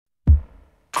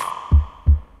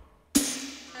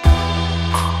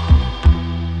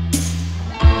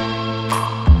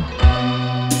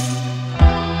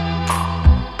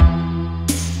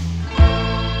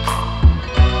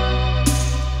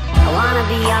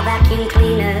your vacuum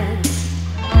cleaner,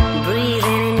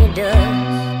 breathing in your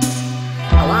dust.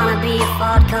 I wanna be a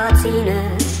Ford Cortina,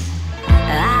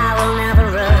 I will never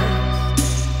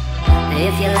rust.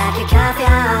 If you like your coffee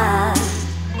hot,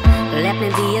 let me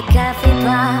be a coffee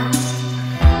pot.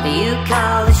 You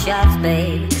call the shots,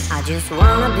 babe, I just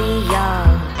wanna be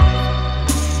yours.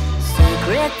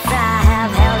 Secrets I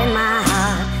have held in my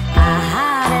heart are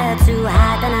harder to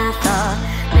hide than I thought.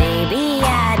 Maybe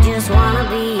I just wanna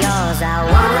be yours. I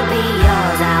wanna be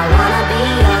yours. I wanna be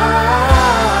yours.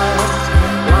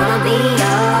 Wanna be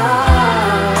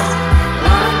yours.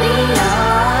 Wanna be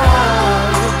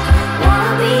yours.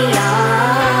 Wanna be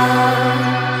yours.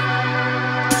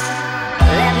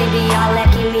 Let me be your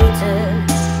lucky meter,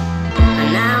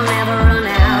 and I'll never run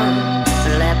out.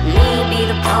 Let me be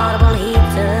the portable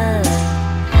heater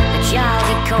that y'all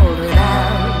get cold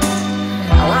without.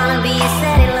 I wanna be a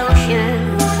steady lotion,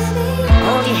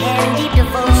 hold your hand in deep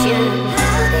devotion,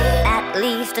 at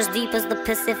least as deep as the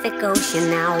Pacific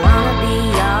Ocean. I wanna be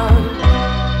yours.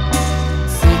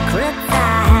 Secrets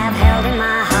I have held in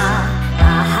my heart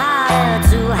are harder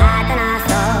to hide than I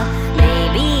thought.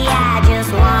 Maybe I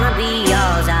just wanna be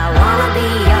yours. I wanna be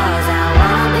yours. I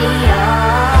wanna be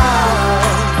yours.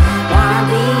 Wanna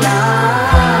be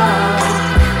yours.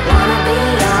 Wanna be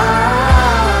yours.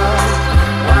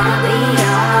 Wanna be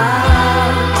yours.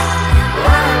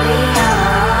 Wanna be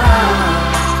yours.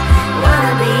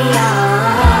 Wanna be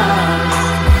yours.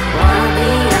 Wanna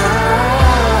be yours.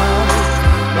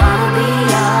 Wanna be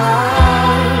yours.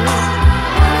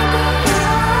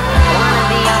 Wanna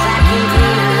be your vacuum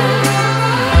cleaner,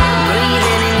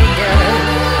 breathing in your dust.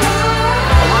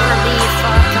 I wanna be a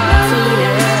Ford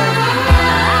Cortina,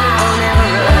 I will never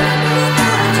rust.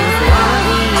 I just wanna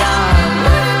be yours.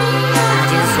 I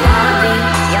just wanna be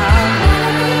yours.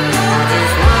 I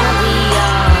just wanna be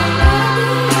yours.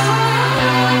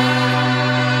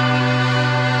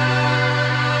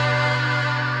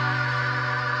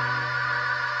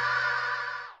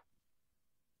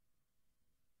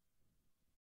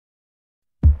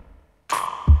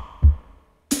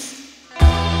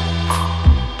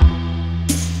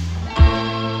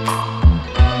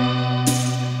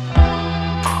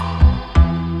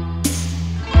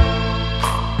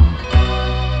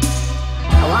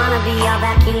 I wanna be your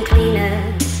vacuum cleaner,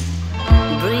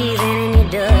 breathing in your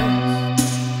dust.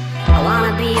 I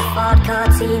wanna be a Ford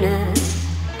Cortina,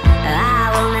 I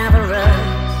will never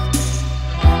rust.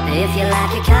 If you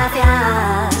like your coffee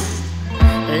hot,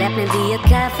 let me be a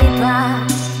coffee pot.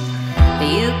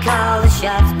 You call the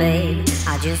shots, babe,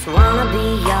 I just wanna be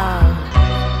yours.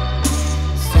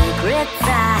 Secrets I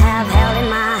have held in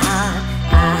my heart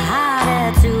are harder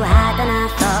to hide than I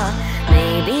thought.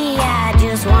 Maybe I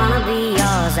just wanna be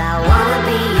yours. I wanna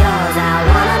be yours. I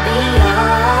wanna be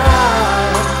yours.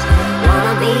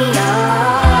 Wanna be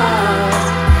yours.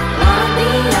 Wanna be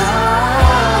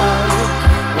yours.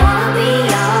 Wanna be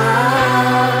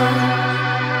yours.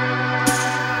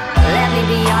 Let me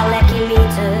be your lucky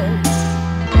meter,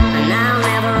 and I'll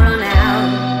never run out.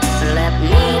 Let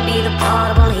me be the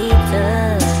portable heater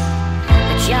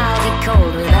that y'all get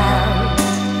cold without.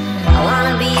 I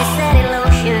wanna be a steady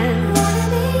lotion,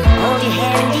 hold your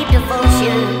hand in deep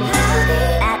devotion,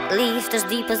 at least as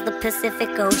deep as the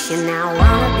Pacific Ocean. I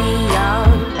wanna be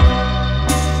yours.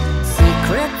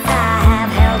 Secrets I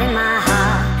have held in my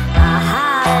heart are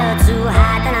harder to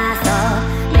hide than I thought.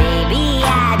 Maybe I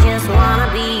just wanna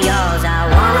be yours. I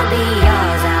wanna be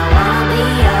yours. I wanna be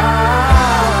yours.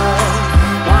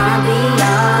 Wanna be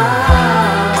yours.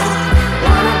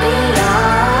 Wanna be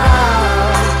yours.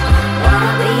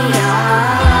 Wanna be yours.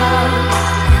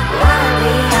 Wanna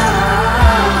be yours.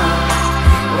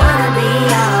 Wanna be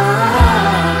yours.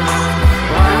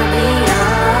 Wanna be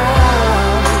yours.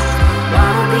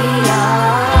 Wanna be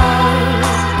yours.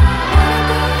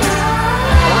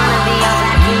 Wanna be your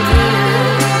vacuum cleaner,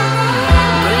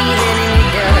 breathing in your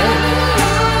dust.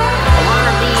 I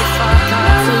wanna be a Ford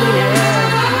Cortina,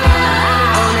 I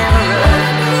will never rust.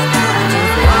 I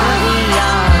just wanna be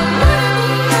yours.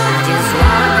 I just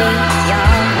wanna be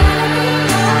yours.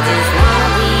 I just wanna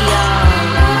be yours.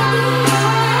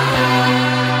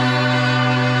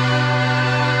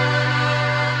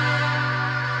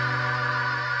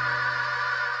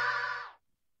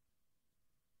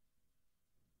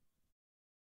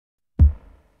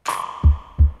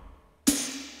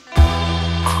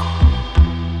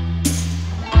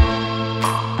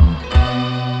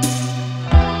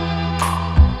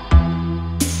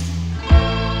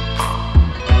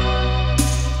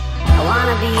 I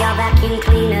wanna be your vacuum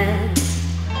cleaner,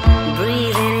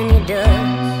 breathing in your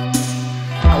dust.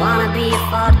 I wanna be a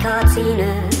Ford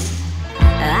Cortina,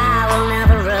 I will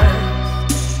never rust.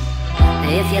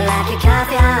 If you like your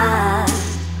coffee hot,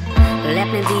 let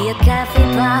me be a coffee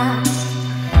pot.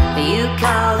 You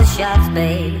call the shots,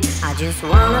 babe, I just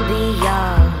wanna be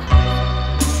yours.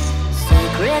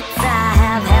 Secrets I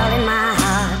have held in my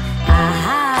heart are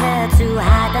harder to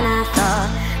hide than I thought.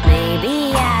 Maybe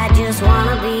I just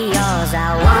wanna be yours. I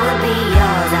wanna be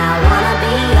yours. I wanna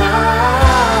be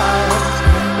yours.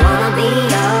 Wanna be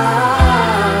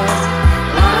yours.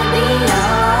 Wanna be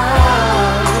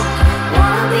yours.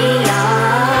 Wanna be yours.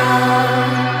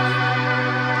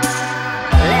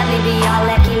 Let me be your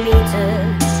lucky meter,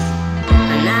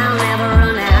 and I'll never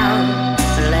run out.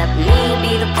 Let me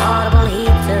be the portable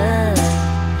heater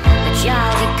that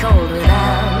y'all get cold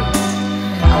without.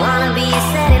 I wanna be a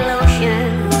steady lotion,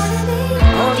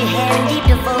 hold your hand in deep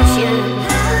devotion,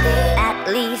 at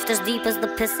least as deep as the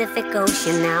Pacific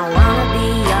Ocean. I wanna be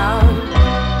yours.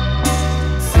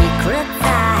 Secrets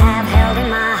I have held in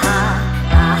my heart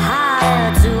are harder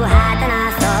to hide than I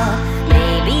thought.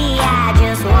 Maybe I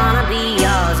just wanna be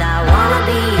yours. I wanna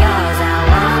be yours. I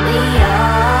wanna be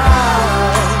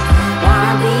yours.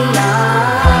 Wanna be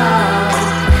yours.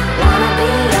 Wanna be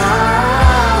yours.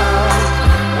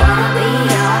 Wanna be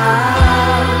yours.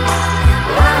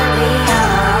 Wanna be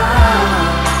yours.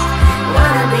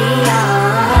 Wanna be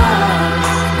yours.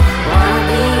 Wanna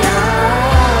be yours.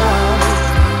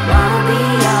 Wanna be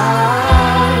yours.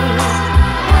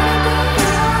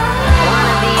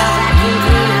 Wanna be your vacuum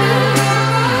cleaner,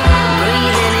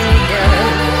 breathing in your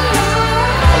dirt.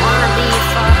 I wanna be your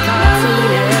far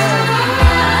cartooner,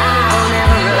 I will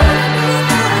never run.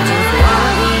 I just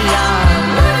wanna be yours.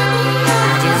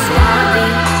 I just wanna be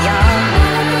yours.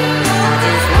 I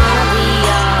just wanna be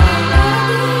yours.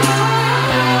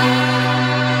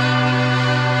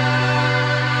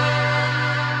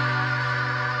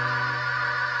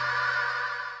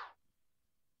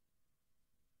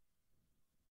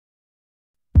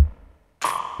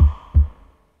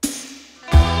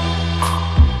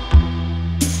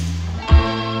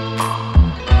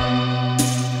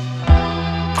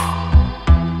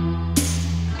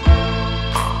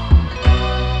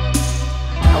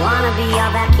 I wanna be your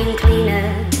vacuum cleaner,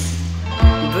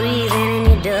 breathing in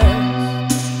your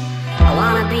dust. I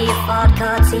wanna be a Ford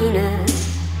Cortina,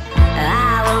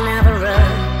 I will never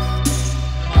rust.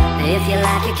 If you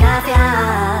like your coffee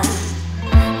hot,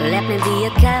 let me be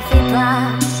a coffee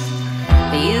pot.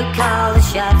 You call the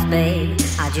shots, babe,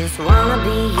 I just wanna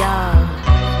be yours.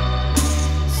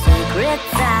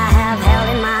 Secrets I have held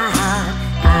in my heart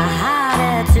are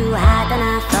harder to hide than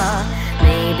I thought.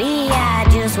 Maybe I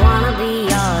just wanna be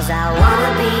yours. I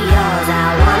wanna be yours. I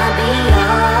wanna be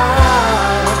yours.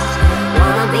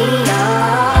 Wanna be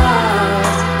yours.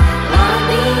 Wanna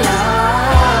be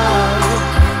yours.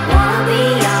 Wanna be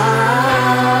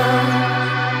yours.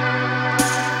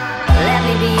 Let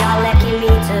me be your lucky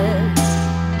meter,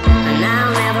 and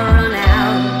I'll never run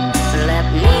out. Let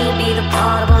me be the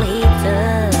portable heater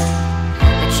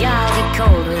that y'all get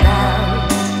cold without.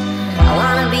 I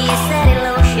wanna be a steady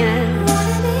lotion,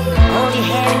 hold your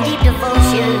hand in deep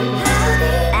devotion,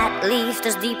 at least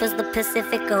as deep as the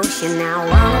Pacific Ocean. I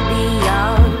wanna be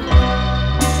yours.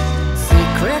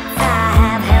 Secrets I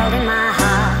have held in my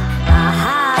heart are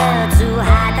harder to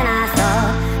hide than I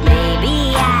thought. Maybe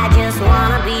I just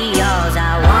wanna be yours.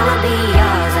 I wanna be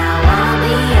yours. I wanna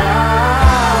be yours.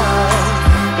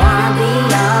 Wanna be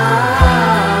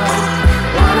yours.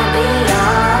 Wanna be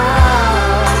yours.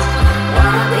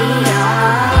 Wanna be yours.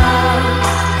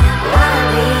 Wanna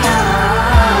be yours.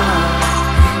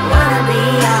 Wanna be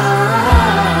yours.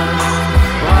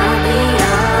 Wanna be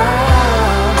yours.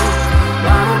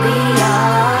 Wanna be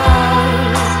yours.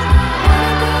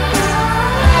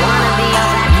 Wanna be your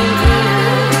vacuum cleaner,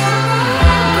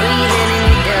 breathing in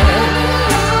your dirt.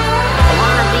 I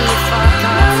wanna be your Ford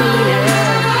Cortina,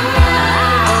 I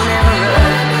will never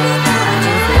rust. I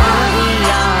just wanna be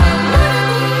yours.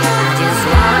 I just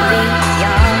wanna be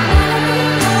yours.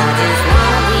 I just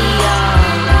wanna be yours.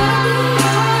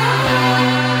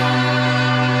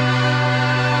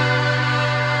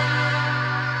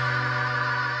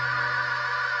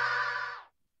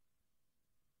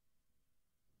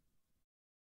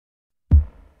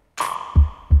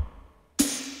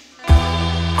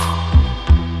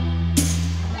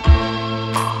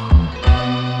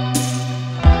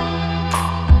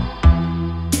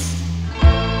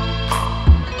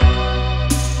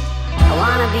 I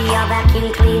wanna be your vacuum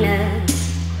cleaner,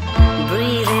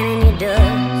 breathing in your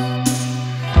dust.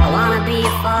 I wanna be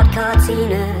a Ford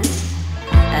Cortina,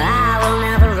 I will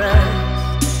never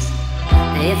rust.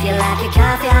 If you like your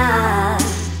coffee hot,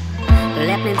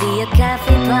 let me be a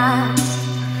coffee pot.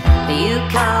 You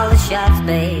call the shots,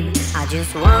 babe, I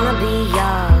just wanna be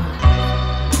yours.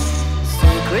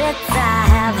 Secrets I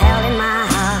have held in my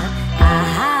heart are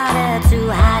harder to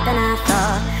hide than I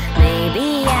thought.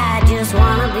 Maybe I just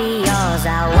wanna be yours.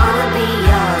 I wanna be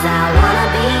yours. I wanna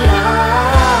be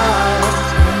yours.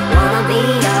 Wanna be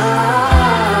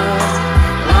yours.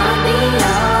 Wanna be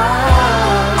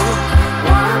yours.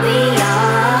 Wanna be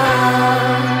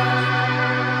yours.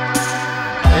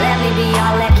 Let me be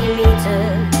your lucky meter,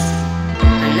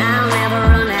 and I'll never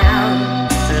run out.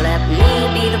 Let me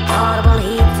be the portable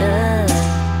heater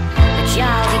that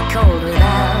y'all get cold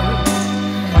without.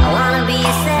 I wanna be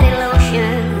a steady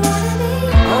lotion,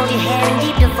 hold your hand in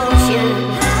deep devotion,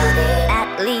 at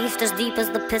least as deep as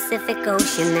the Pacific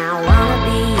Ocean. I wanna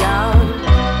be yours.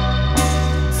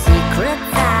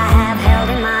 Secrets I have held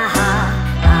in my heart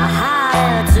are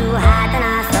harder to hide than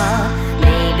I thought.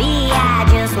 Maybe I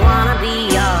just wanna be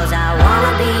yours. I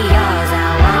wanna be yours. I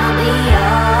wanna be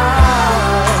yours.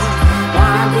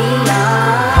 Wanna be yours.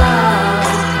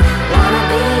 Wanna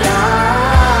be yours.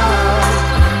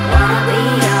 Wanna be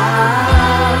yours.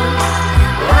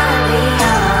 Wanna be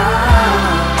yours.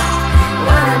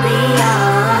 Wanna be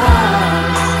yours.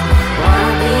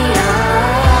 Wanna be yours.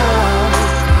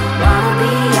 Wanna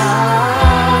be yours.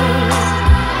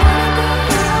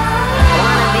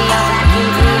 Wanna be your vacuum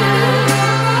cleaner,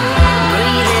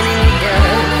 breathing in your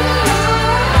dirt.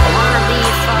 I wanna be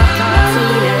your far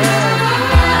cartooner,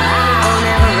 I will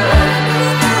never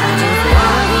rust. I just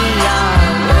wanna be yours.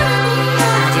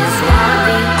 I just wanna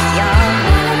be yours.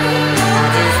 I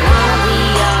just wanna be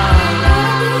yours.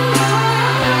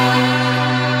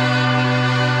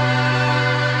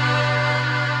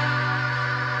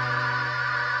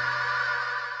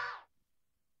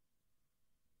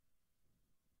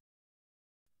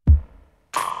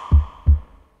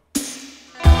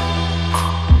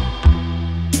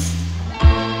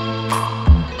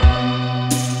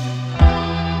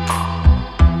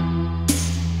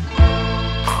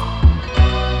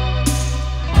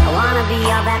 I wanna be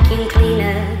your vacuum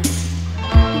cleaner,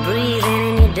 breathing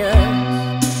in your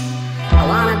dust. I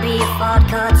wanna be a Ford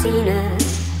Cortina,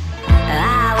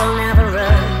 I will never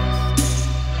rust.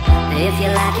 If you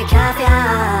like your coffee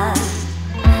hot,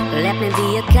 let me be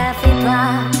your coffee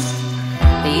pot.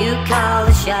 You call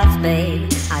the shots, babe,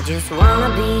 I just wanna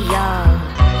be yours.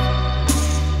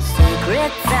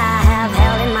 Secrets I have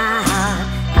held in my heart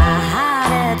are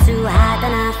harder to hide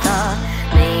than I thought.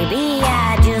 Maybe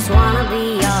I just wanna be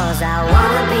yours. I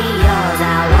wanna be yours.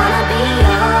 I wanna be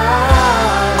yours.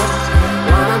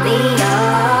 Wanna be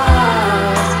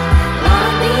yours.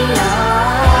 Wanna be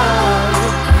yours.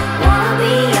 Wanna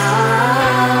be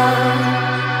yours.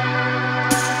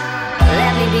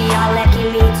 Let me be your lucky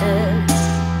meter,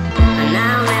 and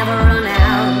I'll never run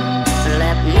out.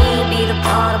 Let me be the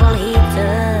portable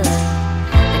heater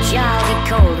that y'all get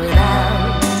cold without.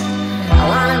 I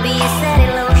wanna be a steady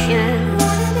lotion,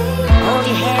 hold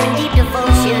your hand in deep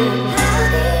devotion,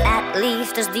 at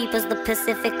least as deep as the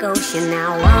Pacific Ocean. I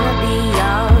wanna be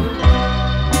yours.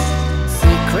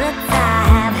 Secrets I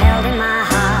have held in my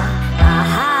heart are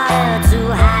harder to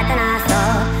hide than I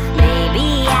thought. Maybe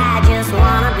I just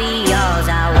wanna be yours.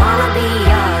 I wanna be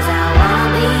yours. I wanna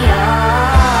be yours.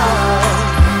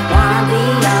 Wanna be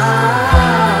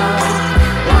yours.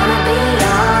 Wanna be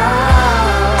yours.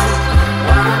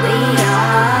 Wanna be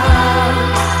yours.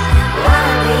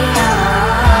 Wanna be yours.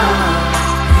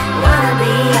 Wanna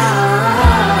be yours.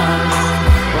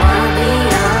 Wanna be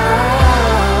yours.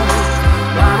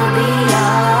 Wanna be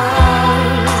yours.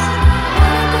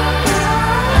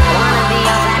 Wanna be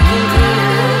your vacuum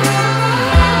cleaner,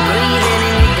 breathing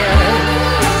in your dirt.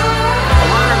 I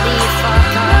wanna be your Ford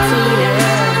Cortina,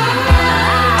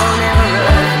 I will never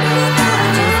rust. I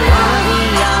just wanna be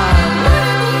yours.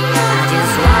 I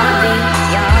just wanna be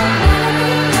yours.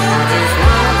 I just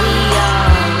wanna be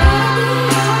yours.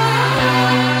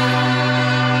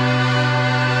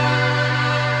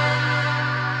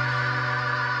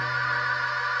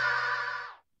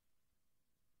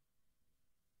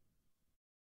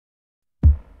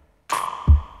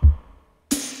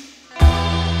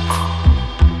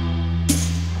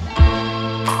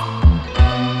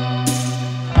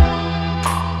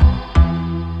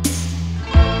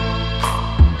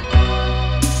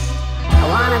 I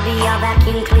wanna be your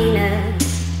vacuum cleaner,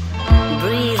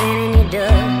 breathing in your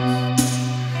dust.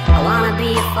 I wanna be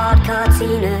a Ford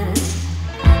Cortina,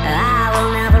 I will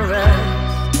never rust.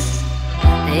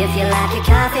 If you like your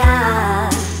coffee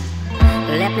hot,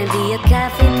 let me be your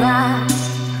coffee pot.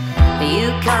 You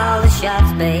call the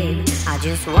shots, babe, I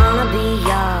just wanna be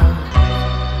yours.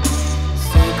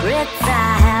 Secrets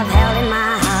I have held in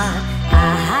my heart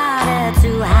are harder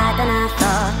to hide than I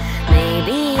thought.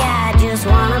 Maybe I just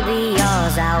wanna be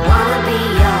yours. I wanna be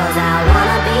yours. I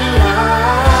wanna be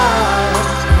yours.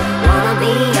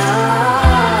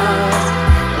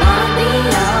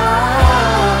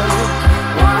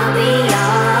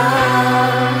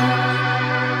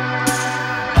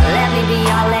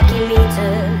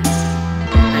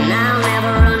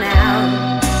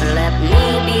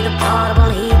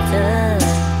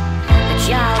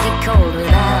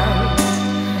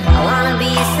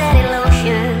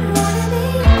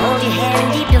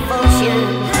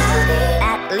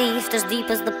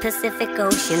 Pacific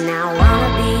Ocean. I wanna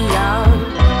be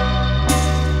yours.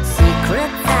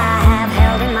 Secrets I have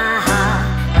held in my heart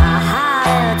are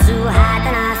harder to hide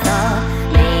than I thought.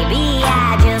 Maybe I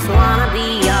just wanna be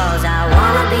yours. I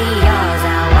wanna be yours.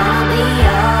 I wanna be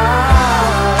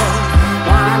yours.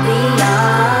 Wanna be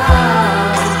yours.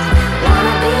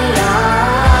 Wanna be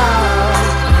yours.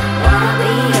 Wanna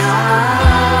be yours.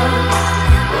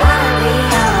 Wanna be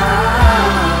yours.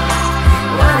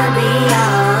 Wanna be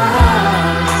yours.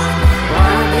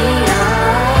 Wanna be yours.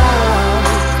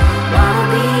 Wanna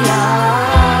be yours.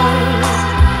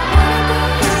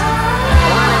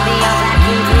 Wanna be your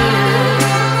vacuum cleaner,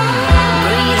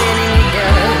 breathing in your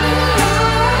dirt.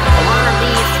 I wanna be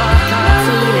your far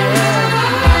cartiner,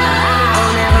 I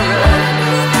will never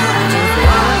rust. I just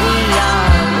wanna be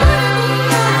yours.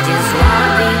 I just wanna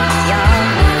be yours.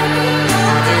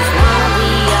 I just wanna be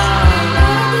yours.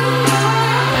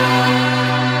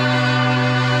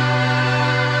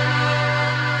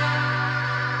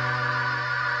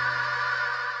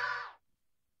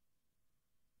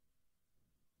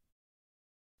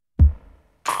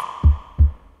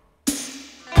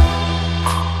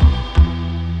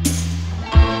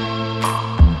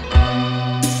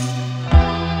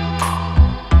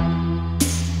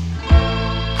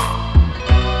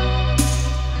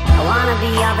 I wanna be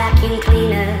your vacuum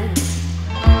cleaner,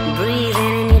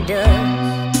 breathing in your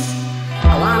dust. I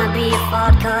wanna be your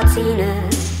Ford Cortina,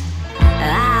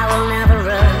 I will never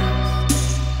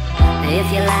rust. If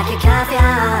you like your coffee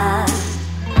hot,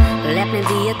 let me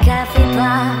be your coffee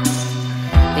pot.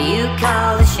 You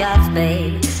call the shots,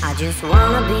 babe, I just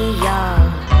wanna be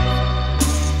yours.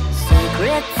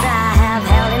 Secrets I have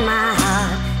held in my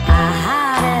heart are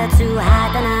harder to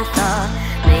hide than I thought.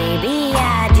 Maybe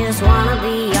I just wanna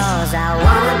be yours. I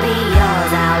wanna be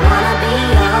yours. I wanna be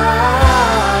yours.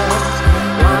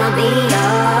 Wanna be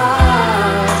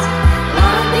yours.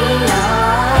 Wanna be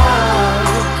yours.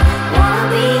 Wanna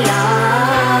be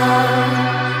yours.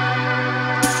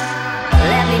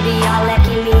 Let me be your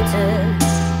lucky meter,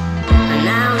 and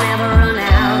I'll never run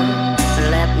out.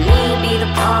 Let me be the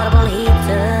portable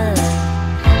heater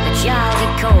that y'all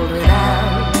get cold without.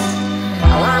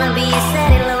 I wanna be your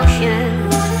steady lotion,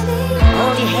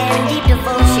 hold your hand in deep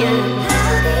devotion,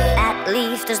 at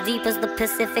least as deep as the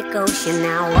Pacific Ocean.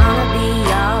 I wanna be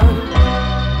yours.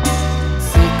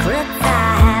 Secrets I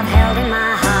have held in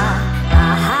my heart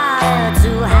are harder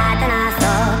to hide than I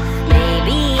thought.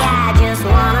 Maybe I just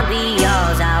wanna be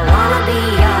yours. I wanna be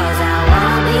yours. I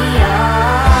wanna be yours.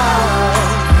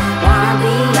 Wanna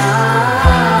be yours.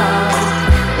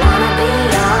 Wanna be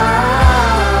yours.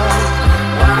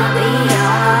 Wanna be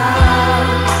yours.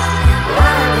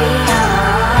 Wanna be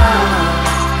yours.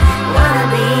 Wanna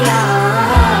be yours.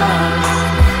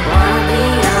 Wanna be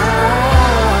yours.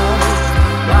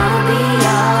 Wanna be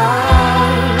yours.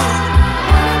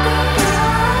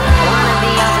 Wanna be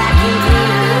your vacuum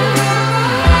cleaner,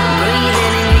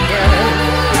 breathing in your dirt.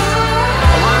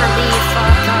 I wanna be your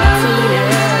Ford Cortina,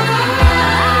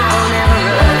 I will never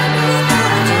rust.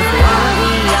 I just wanna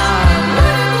be yours.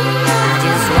 I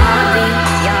just wanna be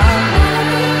yours.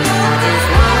 I just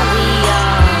wanna be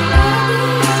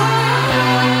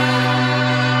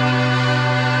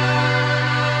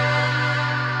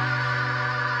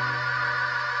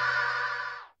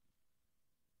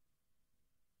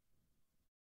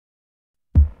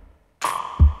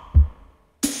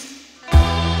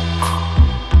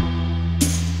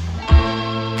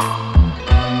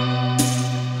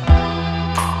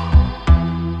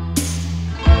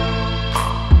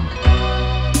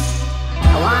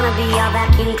I wanna be your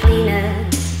vacuum cleaner,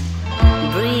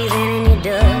 breathing in your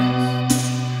dust.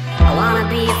 I wanna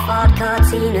be your Ford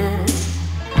Cortina,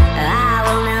 I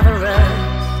will never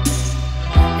rust.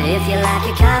 If you like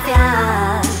your coffee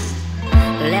hot,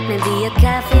 let me be your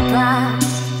coffee pot.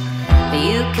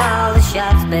 You call the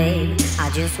shots, babe, I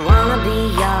just wanna be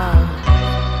yours.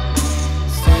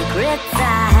 Secrets I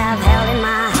have held in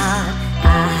my heart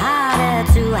are harder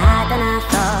to hide than I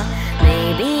thought.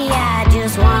 Maybe I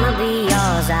just wanna be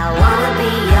yours. I wanna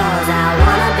be yours. I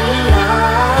wanna be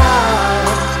yours.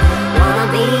 Wanna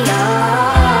be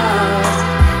yours.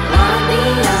 Wanna be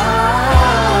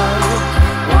yours.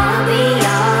 Wanna be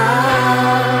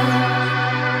yours.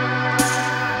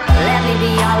 Let me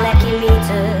be your lucky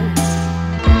meter,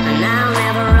 and I'll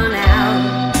never run out.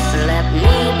 Let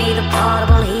me be the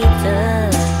portable heater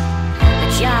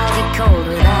that y'all get cold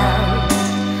without.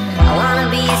 I wanna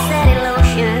be your steady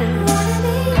lotion,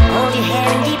 hold your hand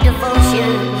in deep devotion,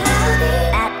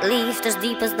 at least as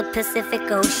deep as the Pacific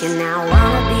Ocean. I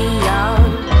wanna be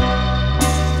yours.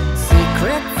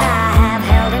 Secrets I have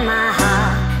held in my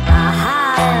heart are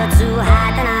harder to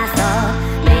hide than I thought.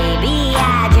 Maybe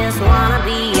I just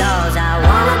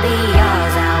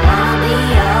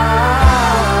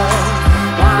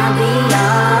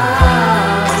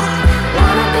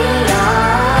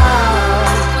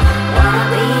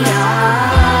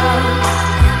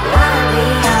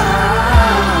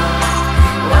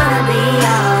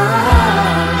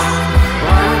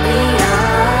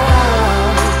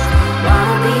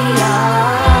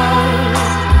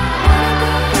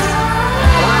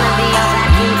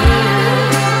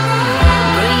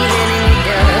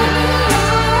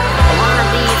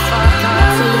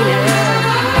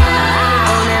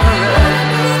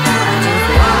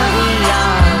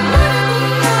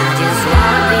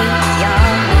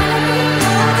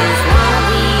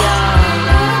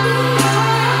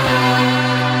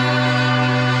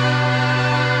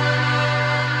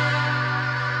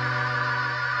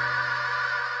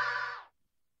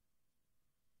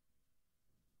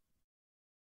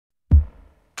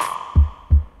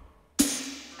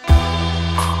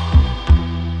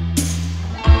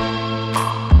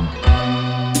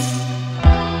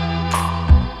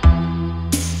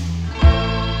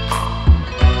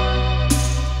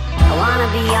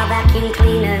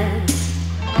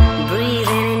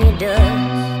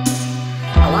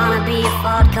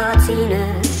Ford Cortina.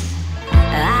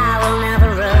 I will never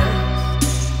rust.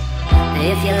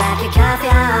 If you like your coffee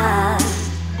hot,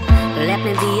 let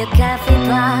me be a coffee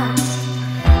pot.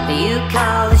 You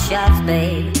call the shots,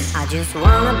 babe. I just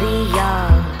wanna be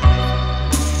yours.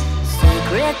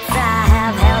 Secrets I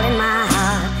have held in my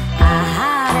heart are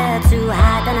harder to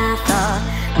hide than I thought.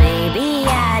 Maybe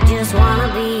I just wanna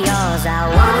be yours. I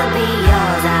wanna be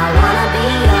yours. I wanna be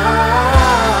yours.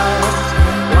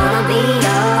 Wanna be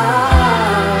yours.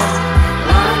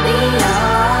 Wanna be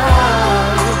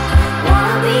yours.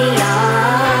 Wanna be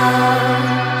yours.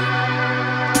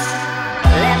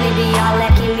 Let me be your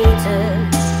lucky meter,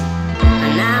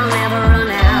 and I'll never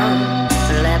run out.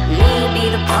 Let me be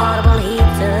the portable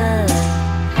heater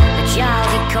that y'all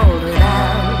get cold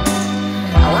without.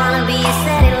 I wanna be a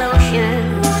steady lotion,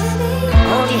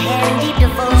 hold your hand in deep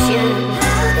devotion,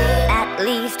 at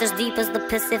least as deep as the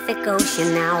Pacific Ocean.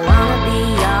 I wanna be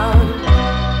yours.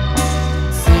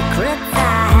 Secrets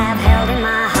I have held in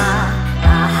my heart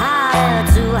are harder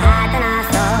to hide than I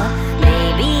thought.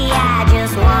 Maybe I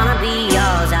just wanna be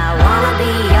yours. I wanna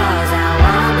be yours. I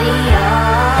wanna be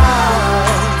yours.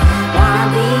 Wanna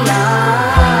be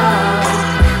yours.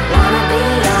 Wanna be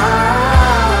yours.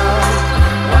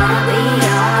 Wanna be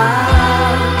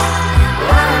yours.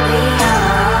 Wanna be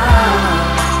yours.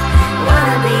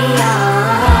 Wanna be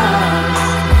yours.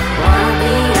 Wanna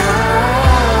be yours.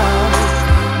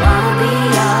 Wanna be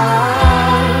yours.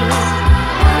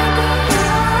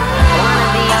 Wanna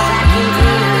be your vacuum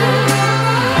cleaner,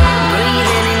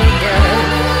 breathing in your dirt.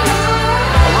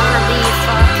 I wanna be your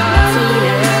Ford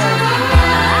Cortina.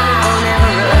 I will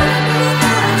never rust.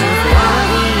 I just wanna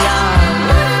be yours.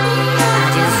 I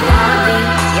just wanna be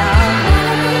yours.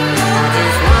 I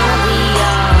just wanna be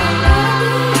yours.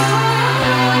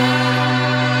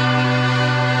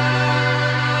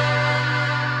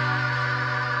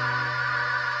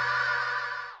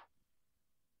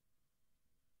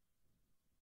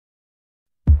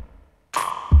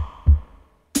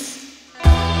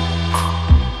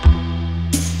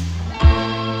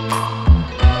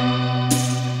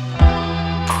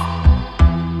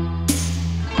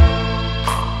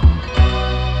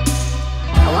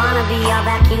 I wanna be your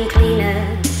vacuum cleaner,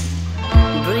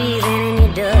 breathing in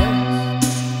your dust.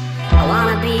 I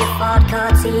wanna be a Ford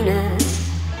Cortina.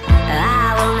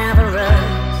 I will never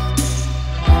rust.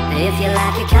 If you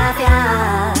like your coffee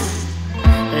hot,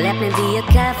 let me be a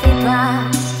coffee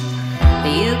pot.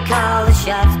 You call the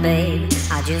shots, babe.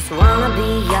 I just wanna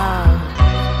be yours.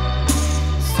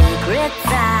 Secrets I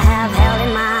have held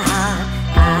in my heart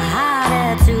are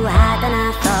harder to hide than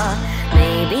I thought.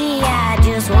 Maybe I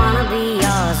just wanna be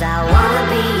yours. I wanna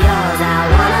be yours. I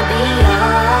wanna be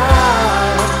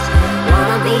yours.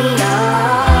 Wanna be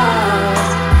yours.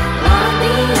 Wanna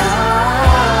be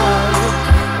yours.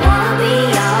 Wanna be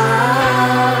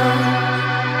yours.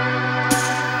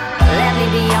 Let me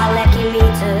be your lucky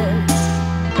meter,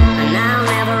 and I'll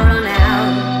never run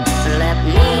out. Let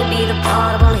me be the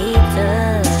portable heater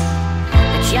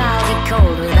that y'all get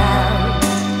cold without.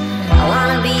 I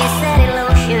wanna be a steady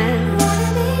lotion,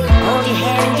 hold your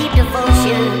hand in deep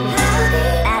devotion,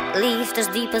 at least as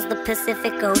deep as the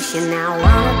Pacific Ocean. I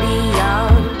wanna be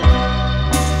yours.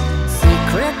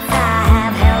 Secrets I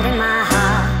have held in my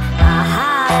heart are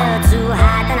harder to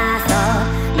hide than I thought.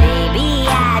 Maybe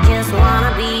I just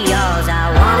wanna be yours. I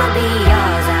wanna be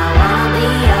yours. I wanna be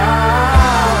yours.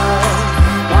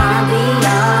 Wanna be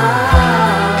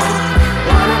yours.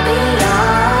 Wanna be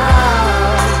yours.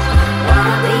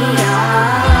 Wanna be yours.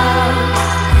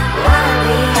 Wanna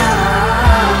be yours.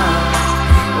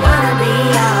 Wanna be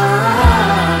yours.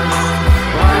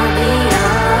 Wanna be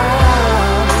yours.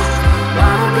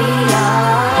 Wanna be yours.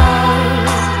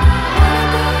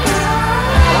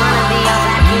 Wanna be your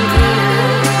vacuum cleaner,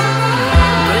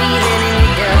 breathing in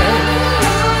your dirt.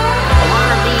 I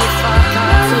wanna be your Ford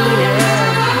Cortina.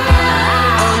 I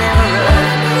will never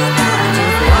rust. I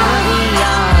just wanna be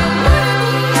yours.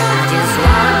 I just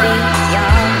wanna be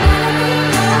yours.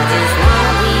 I just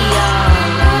wanna be yours.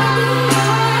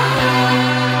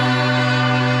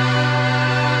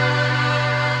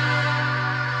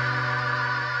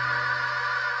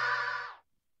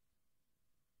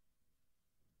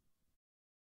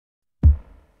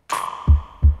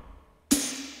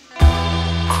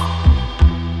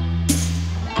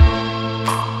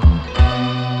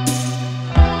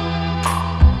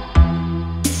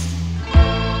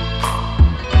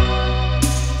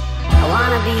 I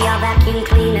wanna be your vacuum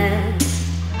cleaner,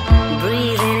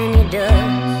 breathing in your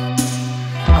dust.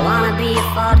 I wanna be a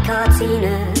Ford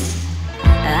Cortina.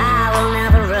 I will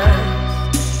never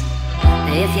rust.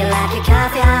 If you like your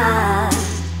coffee hot,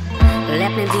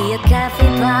 let me be a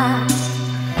coffee pot.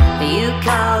 You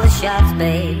call the shots,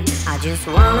 babe. I just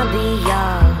wanna be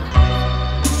yours.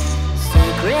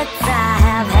 Secrets I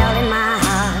have held in my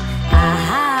heart are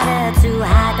harder to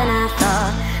hide than I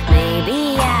thought. Maybe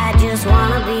I just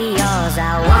wanna be yours.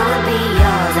 I wanna be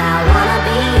yours. I wanna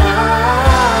be yours.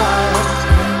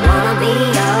 Wanna be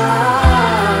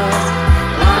yours.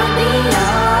 Wanna be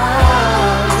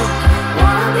yours.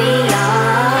 Wanna be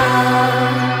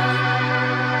yours.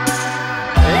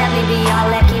 Let me be your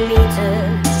lucky meter,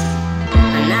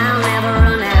 and I'll never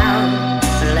run out.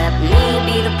 Let me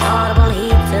be the portable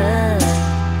heater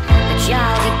that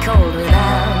y'all get cold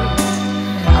without.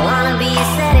 I wanna be a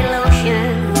steady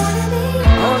lotion,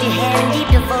 hold your hand in deep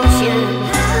devotion,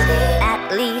 at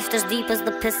least as deep as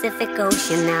the Pacific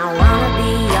Ocean. I wanna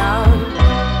be yours.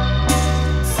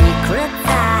 Secrets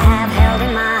I have held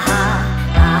in my heart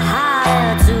are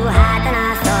harder to hide than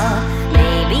I thought.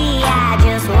 Maybe I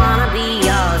just wanna be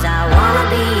yours. I wanna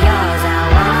be yours. I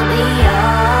wanna be yours.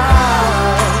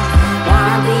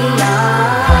 Wanna be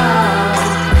yours.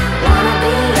 Wanna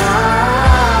be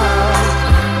yours.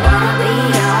 Wanna be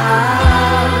yours.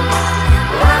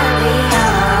 Wanna be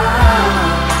yours.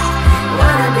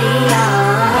 Wanna be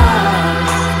yours.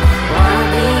 Wanna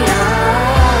be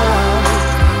yours.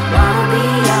 Wanna be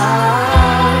yours.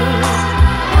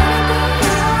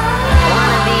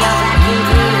 Wanna be your vacuum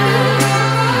cleaner,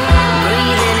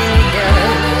 breathing in your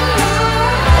dirt.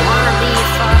 I wanna be your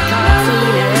Ford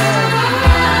Cortina,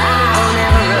 I will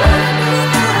never rust.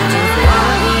 I just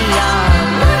wanna be yours.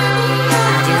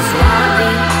 I just wanna be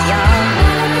yours.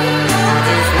 I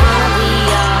just wanna be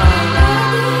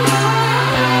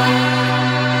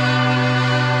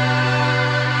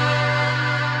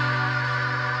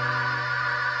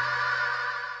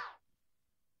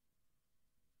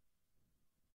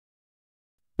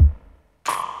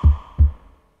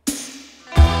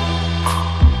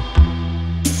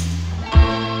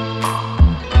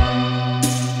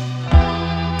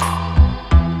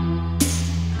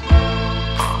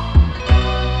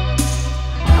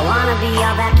I wanna be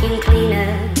your vacuum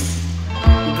cleaner,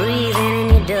 breathing in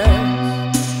your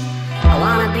dust. I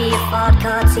wanna be a Ford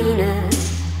Cortina,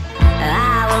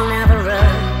 I will never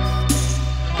rust.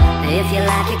 If you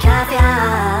like your coffee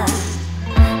hot,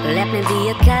 let me be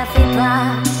a coffee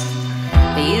pot.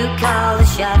 You call the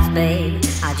shots, babe.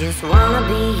 I just wanna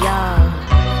be yours.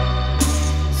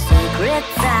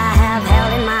 Secrets I have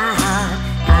held in my heart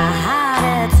are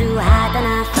harder to hide than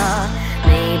I thought.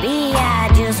 Maybe I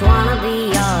just wanna be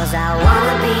yours. I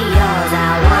wanna be yours.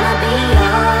 I wanna be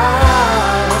yours.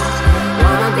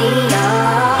 Wanna be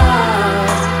yours.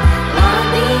 Wanna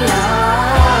be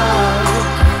yours.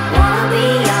 Wanna be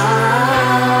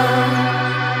yours.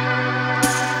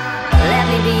 Let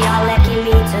me be your lucky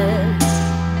meter,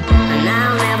 and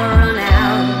I'll never run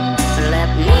out. Let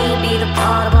me be the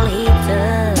portable heater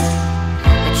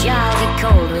that y'all get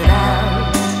cold without.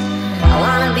 I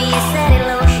wanna be a steady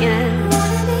lotion,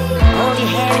 hold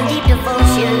your hand in deep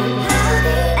devotion,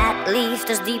 at least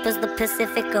as deep as the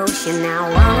Pacific Ocean. I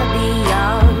wanna be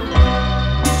yours.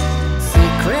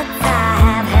 Secrets I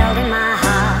have held in my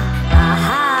heart are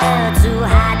harder to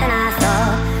hide than I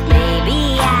thought. Maybe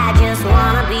I just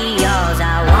wanna be yours.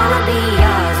 I wanna be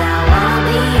yours. I wanna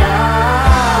be yours.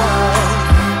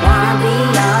 Wanna be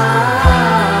yours.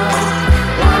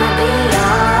 Wanna be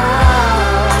yours.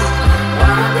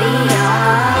 Wanna be yours.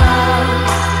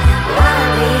 Wanna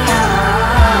be yours.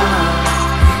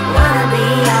 Wanna be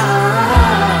yours.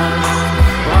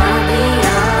 Wanna be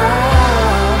yours.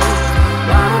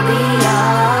 Wanna be yours.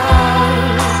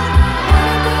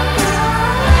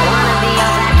 Wanna be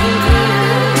your vacuum cleaner,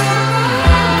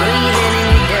 breathing in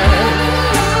your dirt.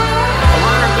 I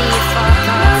wanna be your Ford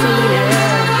Cortina,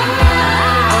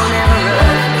 I will never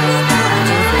rust. I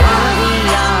just wanna be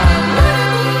yours.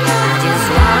 I just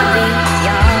wanna be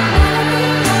yours.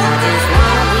 I just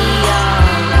wanna be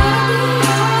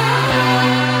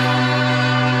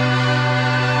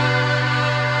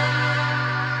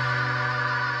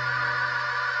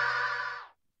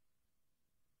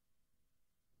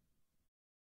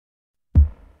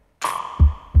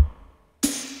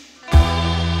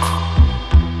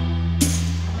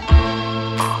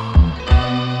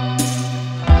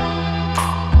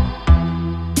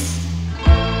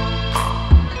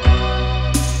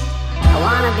I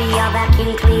wanna be your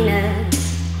vacuum cleaner,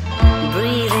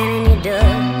 breathing in your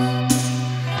dust.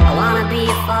 I wanna be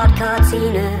a Ford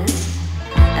Cortina,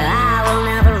 I will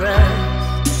never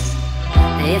rust.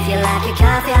 If you like your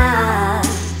coffee hot,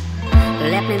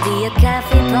 let me be a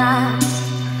coffee pot.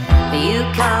 You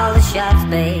call the shots,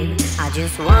 babe. I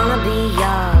just wanna be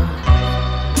yours.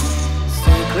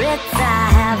 Secrets I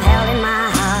have held in my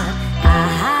heart are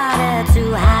harder to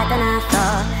hide than I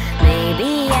thought.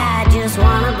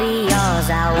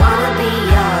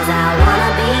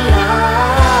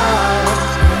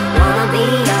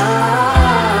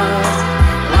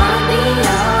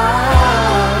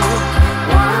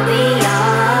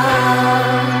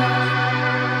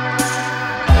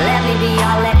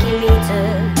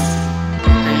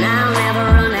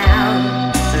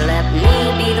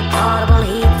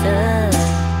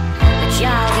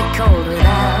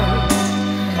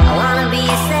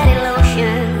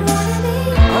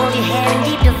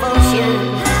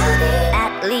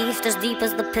 least as deep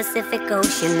as the Pacific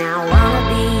Ocean. I wanna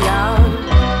be yours.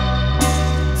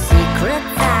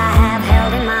 Secrets I have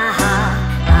held in my heart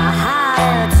are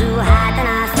harder to hide than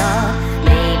I thought.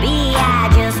 Maybe I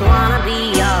just wanna be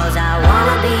yours. I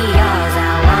wanna be yours.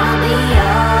 I wanna be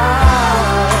yours.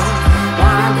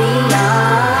 Wanna be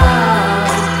yours.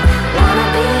 Wanna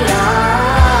be yours.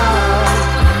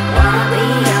 Wanna be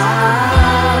yours.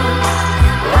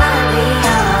 Wanna be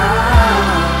yours.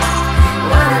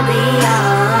 Wanna be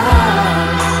yours.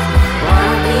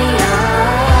 Wanna be yours.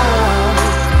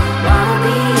 Wanna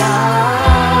be yours.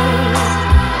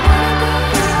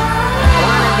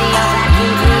 Wanna be your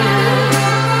vacuum cleaner,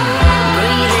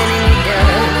 breathing in your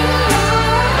dirt.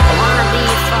 I wanna be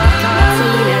your far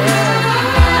carteener.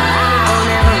 I will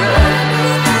never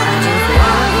rust. I just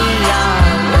wanna be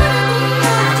yours.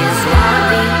 I just wanna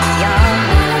be yours.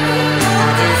 I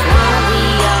just wanna be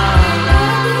yours.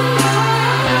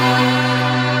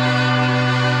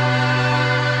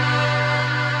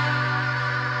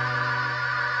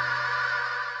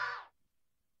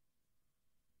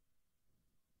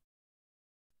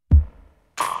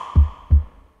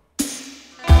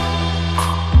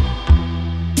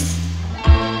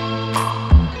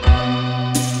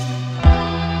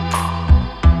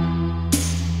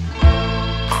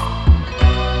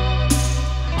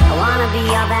 I wanna be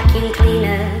your vacuum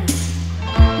cleaner,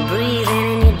 breathing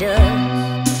in your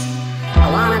dust. I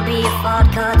wanna be your Ford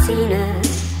Cortina.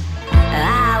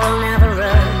 I will never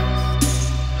rust.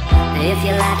 If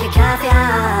you like your coffee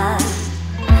hot,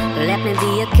 let me be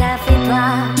your coffee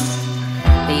pot.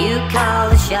 You call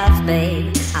the shots,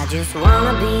 babe. I just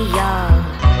wanna be yours.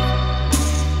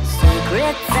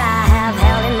 Secrets I have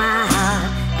held in my heart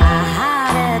are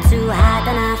harder to hide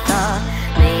than I thought.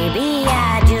 Maybe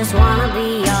I just wanna be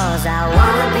yours. I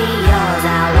wanna be yours.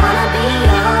 I wanna be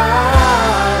yours.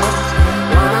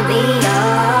 Wanna be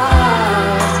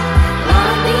yours.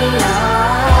 Wanna be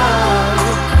yours.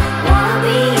 Wanna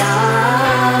be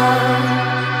yours.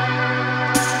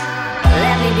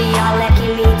 Let me be your lucky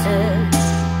meter,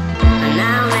 and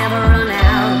I'll never run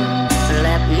out.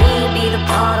 Let me be the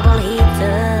portable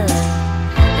heater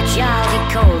that y'all get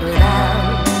cold without.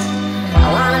 I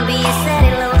wanna be your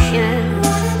steady lotion,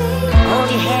 hold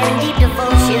your head in deep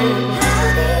devotion,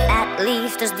 at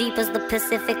least as deep as the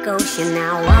Pacific Ocean.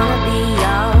 I wanna be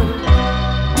yours.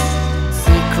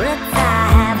 Secrets I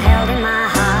have held in my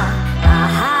heart are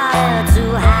harder to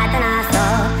hide than I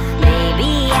thought.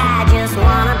 Maybe I just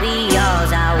wanna be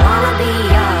yours. I wanna be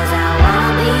yours. I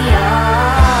wanna be yours.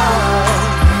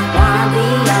 Wanna be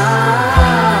yours.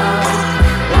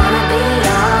 Wanna be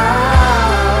yours.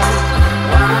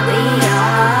 Wanna be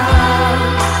yours.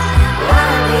 Wanna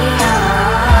be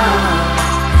yours.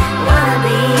 Wanna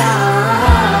be yours.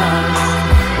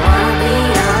 Wanna be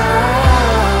yours.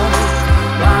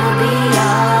 Wanna be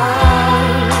yours.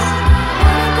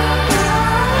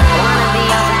 Wanna be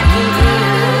your vacuum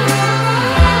cleaner,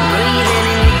 breathing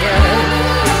in your dirt.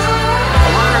 I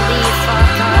wanna be your Ford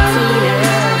Cortina.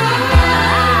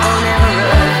 I will never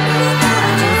rust. I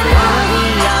just wanna be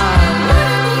yours.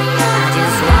 I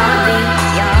just wanna be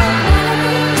yours.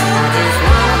 I just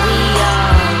wanna be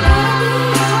yours.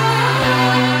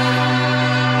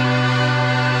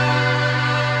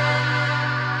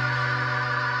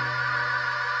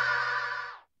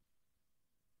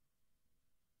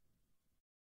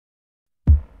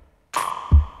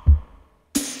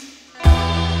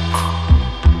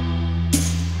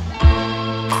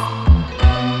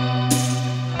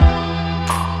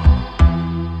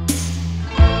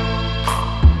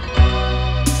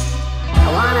 I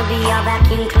wanna be your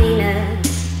vacuum cleaner,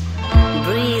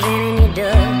 breathing in your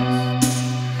dust.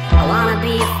 I wanna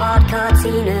be your Ford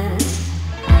Cortina.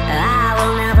 I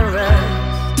will never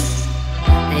rust.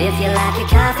 If you like your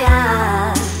coffee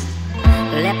hot,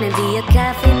 let me be your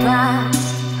coffee pot.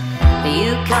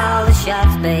 You call the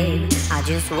shots, babe. I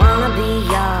just wanna be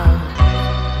yours.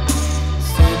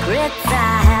 Secrets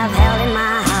I have held in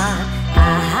my heart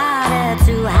are harder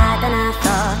to hide than I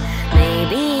thought.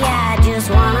 Maybe I just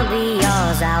wanna be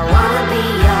yours. I wanna be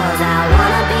yours. I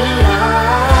wanna be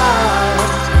yours.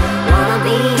 Wanna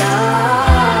be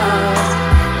yours.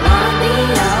 Wanna be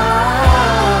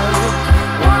yours.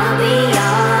 Wanna be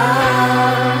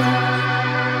yours.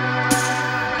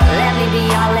 Let me be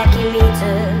your lucky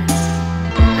meter,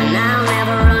 and I'll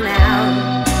never run out.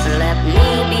 Let me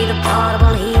be the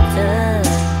portable heater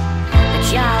that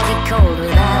y'all get cold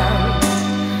without.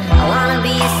 I wanna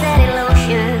be your steady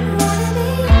lotion,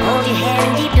 hold your head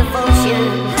in deep devotion,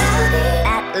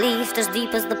 at least as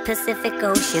deep as the Pacific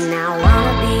Ocean. I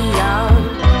wanna be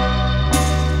yours.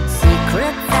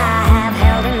 Secrets I have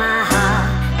held in my heart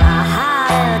are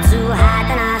harder to hide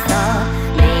than I thought.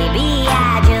 Maybe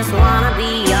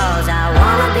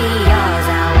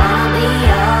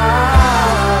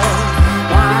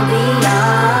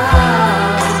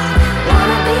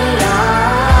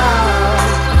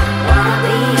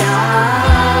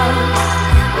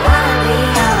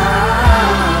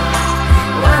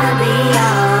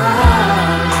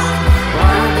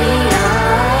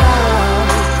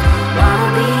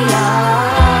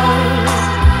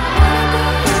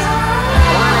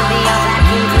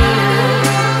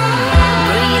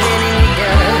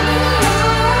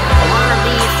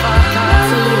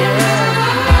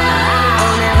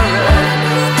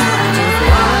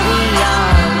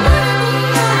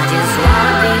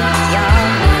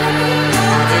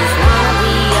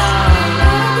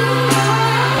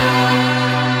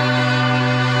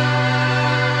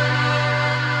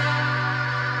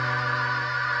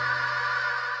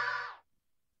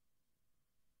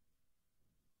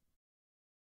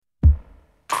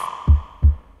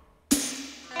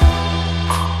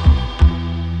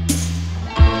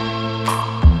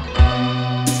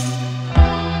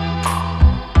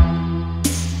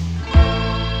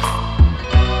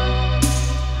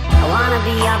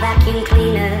be your vacuum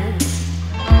cleaner,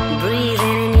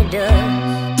 breathing in your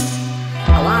dust.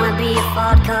 I wanna be a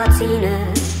Ford Cortina,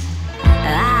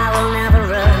 I will never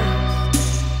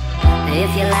rust.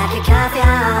 If you like your coffee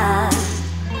hot,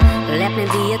 let me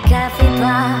be your coffee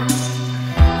pot.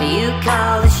 You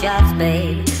call the shots,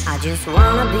 babe, I just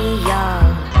wanna be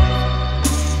yours.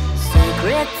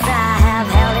 Secrets I have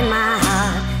held in my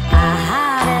heart are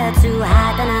harder to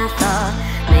hide than I thought.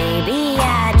 Maybe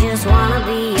I just wanna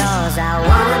be yours. I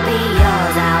wanna be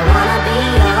yours. I wanna be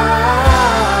yours.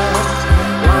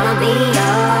 Wanna be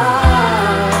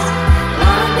yours.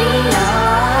 Wanna be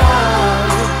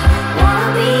yours. Wanna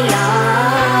be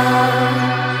yours.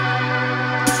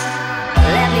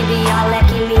 Let me be your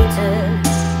lucky meter,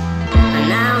 and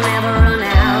I'll never run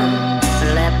out.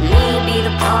 Let me be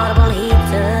the portable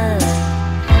heater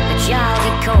that y'all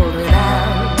get cold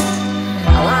without.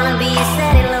 I wanna be a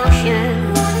steady lotion,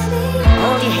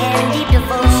 hold your hand in deep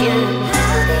devotion,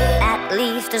 at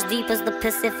least as deep as the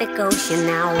Pacific Ocean.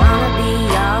 I wanna be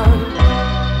yours.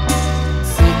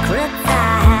 Secrets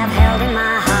I have held in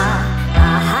my heart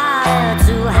are harder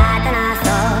to hide than I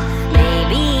thought.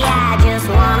 Maybe I just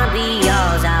wanna be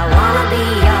yours. I wanna be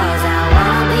yours. I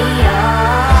wanna be yours.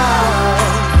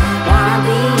 Wanna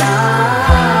be yours.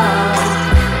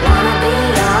 Wanna be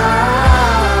yours.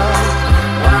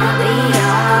 Wanna be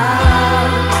yours.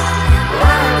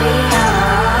 Wanna be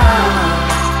yours.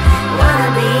 Wanna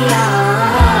be yours.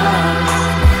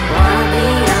 Wanna be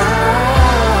yours.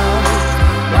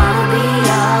 Wanna be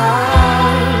yours.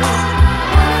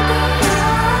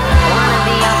 Wanna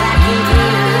be your vacuum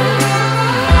cleaner,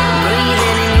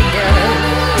 breathing in your dust.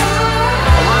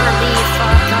 I wanna be your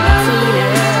Ford Cortina,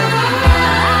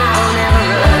 I will never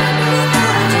rust.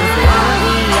 I just wanna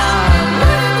be yours.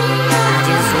 I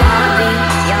just wanna be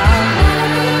yours.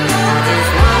 I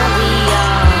just wanna be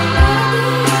yours.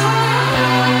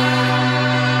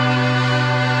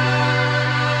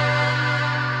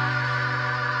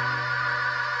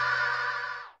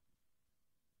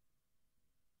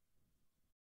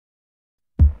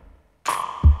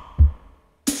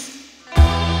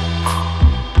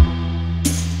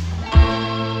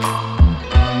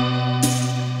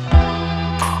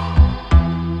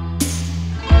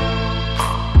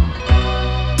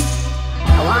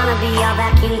 I wanna be your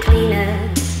vacuum cleaner,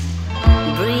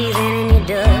 breathing in your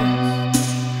dust.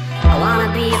 I wanna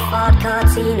be a Ford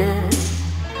Cortina,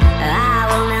 I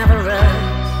will never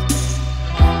rust.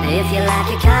 If you like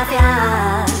your coffee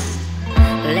hot,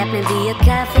 let me be your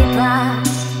coffee pot.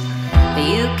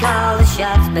 You call the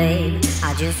shots, babe,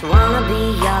 I just wanna be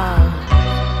yours.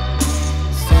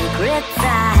 Secrets I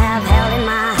have held in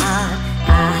my heart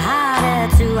are harder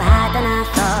to hide than I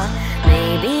thought.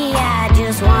 Maybe I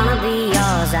just wanna be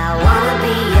yours. I wanna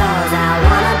be yours. I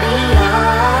wanna be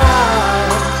yours.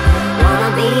 Wanna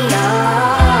be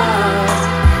yours.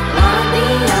 Wanna be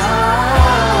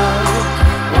yours.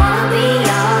 Wanna be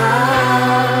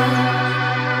yours.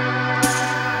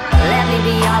 Let me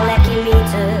be your lucky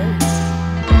meter,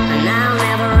 and I'll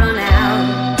never run out.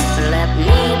 Let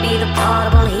me be the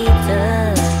portable heater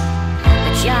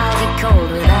that y'all get cold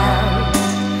without.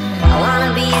 I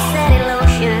wanna be a steady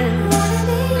lotion,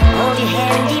 hold your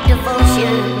hand in deep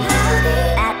devotion,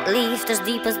 at least as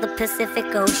deep as the Pacific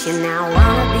Ocean. I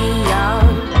wanna be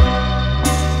yours.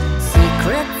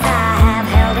 Secrets I have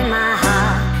held in my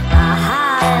heart are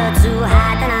harder to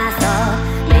hide than I thought.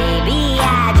 Maybe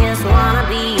I just wanna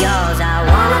be yours. I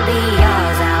wanna be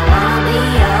yours. I wanna be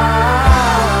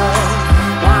yours.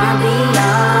 Wanna be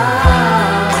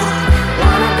yours.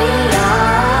 Wanna be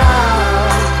yours.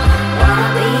 Wanna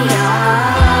be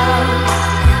yours.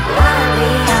 Wanna be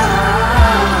yours.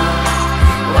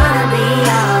 Wanna be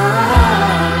yours.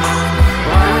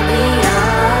 Wanna be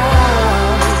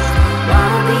yours.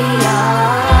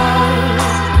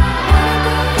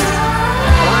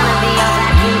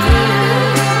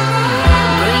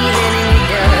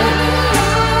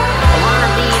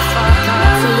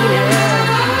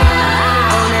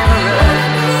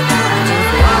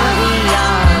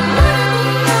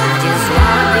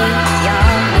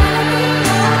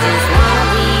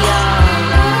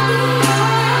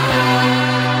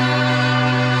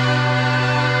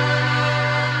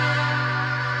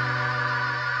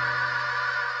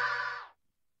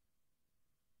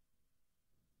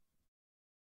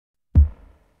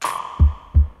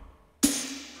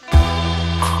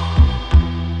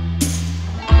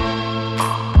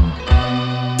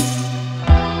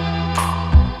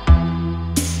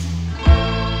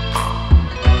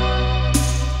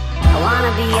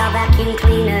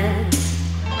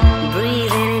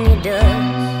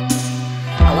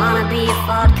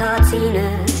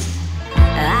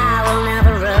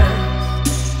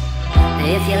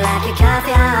 like a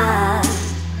coffee hot,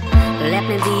 let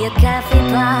me be a coffee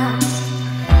pot.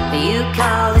 You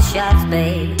call the shots,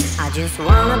 babe, I just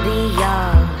wanna be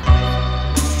yours.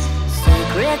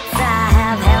 Secrets I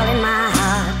have held in my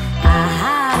heart are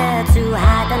harder to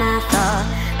hide than I thought.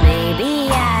 Maybe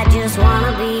I just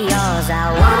wanna be yours. I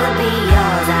wanna be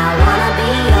yours. I wanna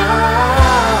be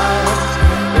yours.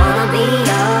 Wanna be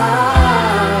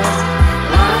yours.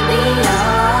 Wanna be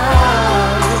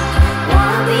yours.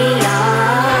 Wanna be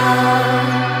yours.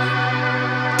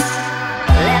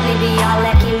 Let me be your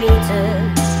lucky meter,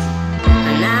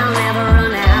 and I'll never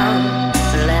run out.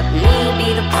 Let me be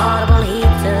the portable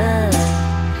heater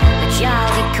that y'all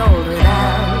get cold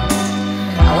without.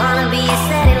 I wanna be a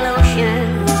steady lotion,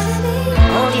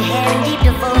 hold your hand in deep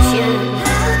devotion,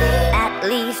 at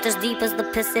least as deep as the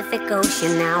Pacific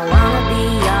Ocean. I wanna be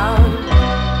yours.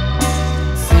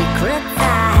 Secrets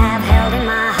I have held in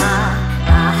my heart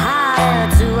are harder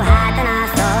to hide than I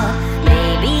thought.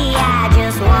 Maybe I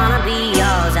just wanna be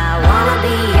yours. I wanna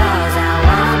be yours. I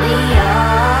wanna be yours.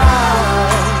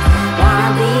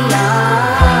 Wanna be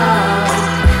yours.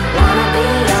 Wanna be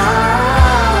yours.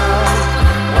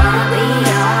 Wanna be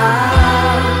yours.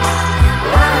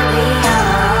 Wanna be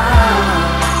yours.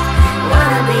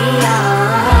 Wanna be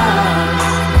yours.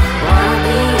 Wanna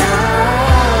be yours.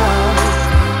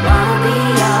 Wanna be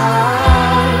yours.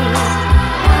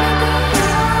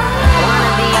 Wanna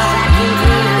be your vacuum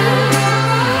cleaner,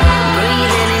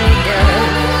 breathing in your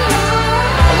dirt.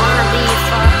 I wanna be your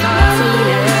far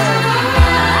cartiner,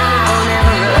 I will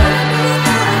never rust.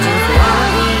 I just wanna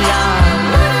be yours.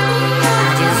 I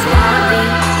just wanna be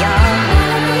yours.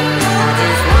 I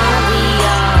just wanna be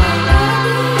yours.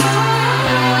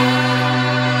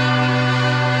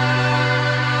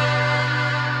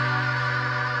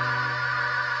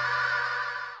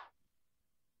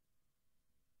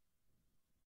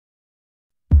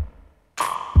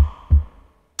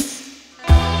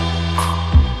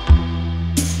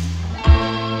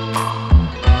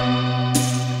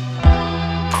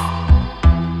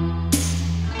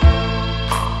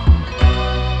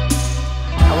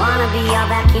 I wanna be your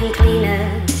vacuum cleaner,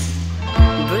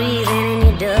 breathing in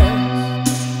your dust.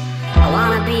 I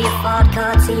wanna be a Ford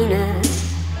Cortina,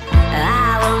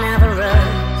 I will never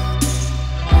rust.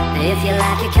 If you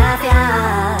like your coffee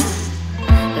hot,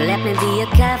 let me be a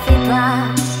coffee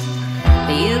pot.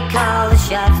 You call the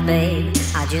shots, babe,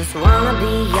 I just wanna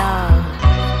be yours.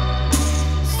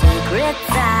 Secrets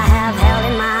I have held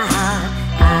in my heart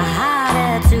are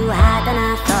harder to hide than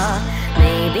I thought.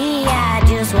 Maybe I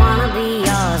just wanna be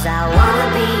yours. I wanna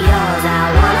be yours. I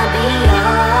wanna be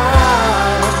yours.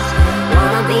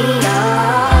 Wanna be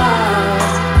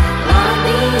yours. Wanna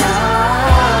be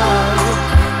yours.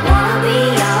 Wanna be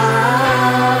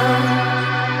yours.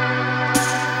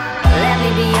 Let me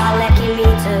be your lucky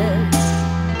meter,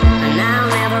 and I'll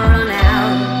never run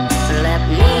out. Let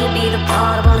me be the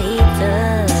portable heater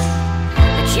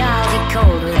that y'all get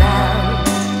cold without.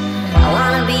 I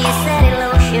wanna be a steady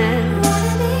lotion,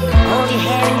 hold your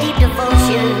hand in deep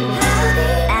devotion,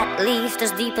 at least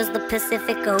as deep as the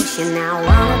Pacific Ocean. I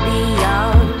wanna be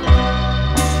yours.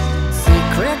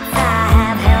 Secrets I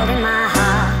have held in my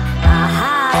heart are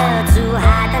harder to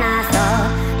hide than I thought.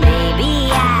 Maybe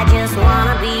I just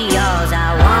wanna be yours. I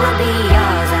wanna be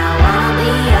yours. I wanna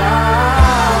be yours.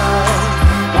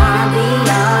 Wanna be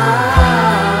yours.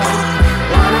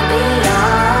 Wanna be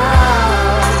yours.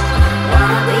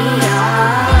 Wanna be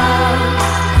yours.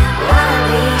 Wanna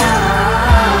be yours.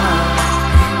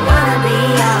 Wanna be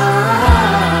yours.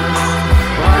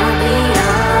 Wanna be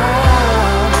yours.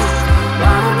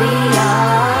 Wanna be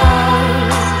yours.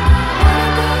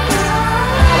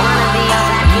 Wanna be your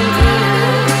vacuum cleaner,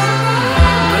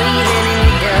 breathing in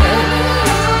your dirt.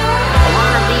 I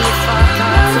wanna be your Ford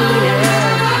Cortina,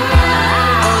 I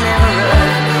will never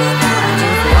rust. I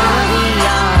just wanna be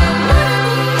yours.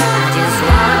 I just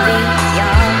wanna be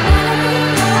yours.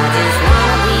 I just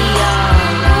wanna be yours.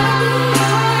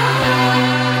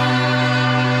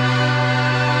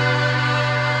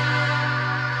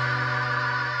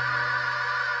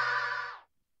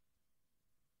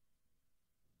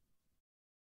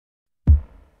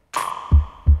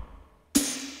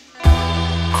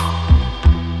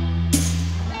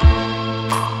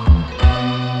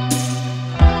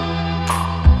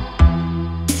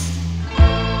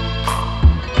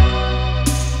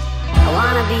 I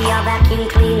wanna be your vacuum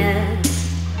cleaner,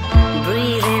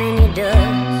 breathing in your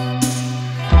dust.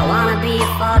 I wanna be a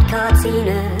Ford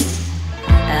Cortina,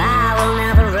 I will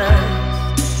never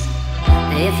rust.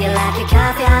 If you like your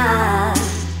coffee hot,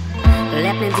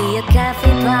 let me be a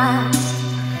coffee pot.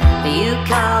 You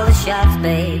call the shots,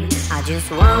 babe, I just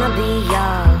wanna be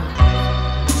yours.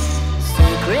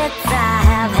 Secrets I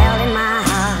have held in my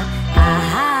heart are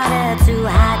harder to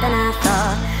hide than I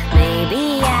thought.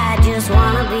 Maybe I just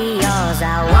wanna be yours.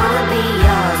 I wanna be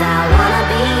yours. I wanna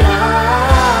be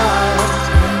yours.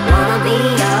 Wanna be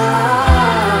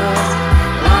yours.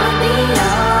 Wanna be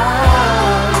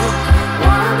yours.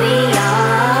 Wanna be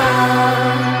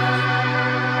yours.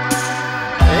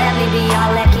 Let me be your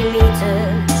lucky meter,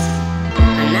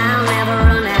 and I'll never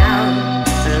run out.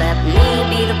 Let me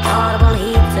be the portable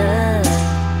heater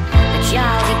that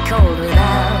y'all get cold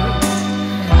without.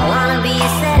 I wanna be a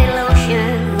steady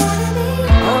lotion,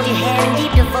 hold your hand in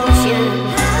deep devotion,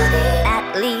 at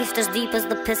least as deep as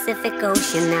the Pacific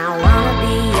Ocean. I wanna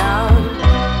be yours.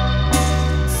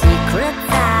 Secrets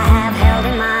I have held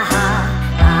in my heart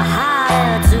are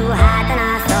harder to hide than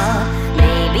I thought.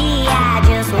 Maybe I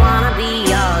just wanna be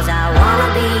yours. I wanna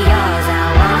be yours. I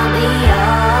wanna be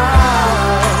yours.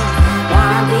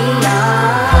 Wanna be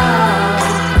yours.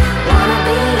 Wanna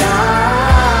be yours.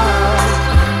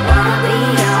 Wanna be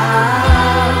yours.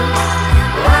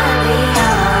 Wanna be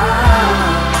yours.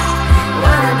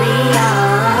 Wanna be yours.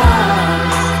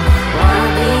 Wanna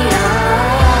be yours.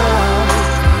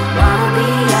 Wanna be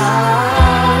yours.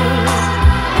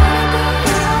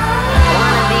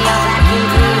 Wanna be your vacuum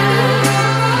cleaner,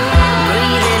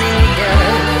 breathing in your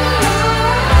dirt.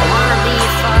 I wanna be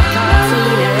your far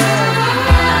cartiner,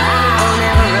 I will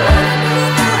never rust.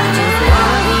 I just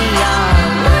wanna be yours.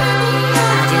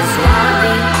 I just wanna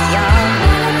be yours.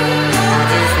 I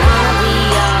just wanna be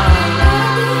yours.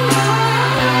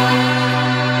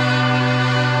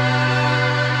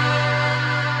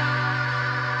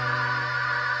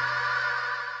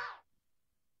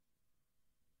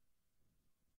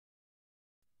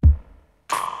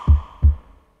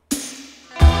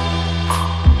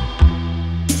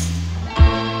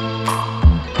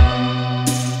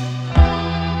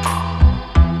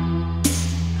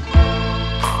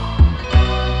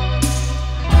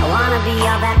 I wanna be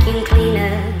your vacuum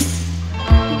cleaner,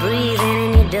 breathing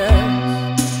in your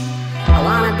dust. I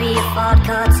wanna be your Ford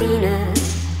Cortina,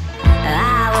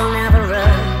 I will never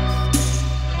rust.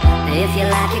 If you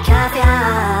like your coffee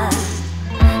hot,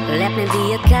 let me be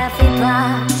your coffee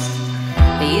pot.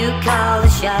 You call the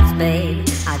shots, babe,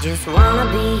 I just wanna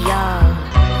be yours.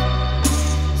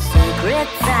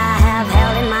 Secrets I have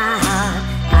held in my heart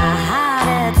are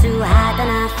harder to hide than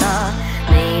I thought.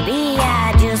 Maybe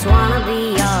I just wanna be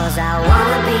yours. I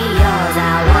wanna be yours.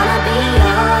 I wanna be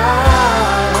yours.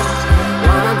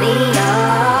 Wanna be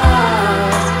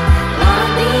yours. Wanna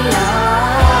be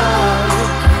yours.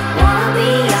 Wanna be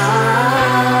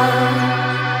yours.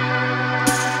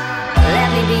 Let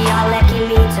me be your lucky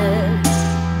meter,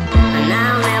 and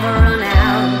I'll never run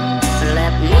out.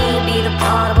 Let me be the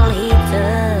portable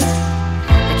heater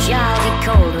that y'all get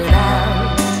cold without.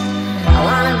 I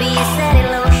wanna be a steady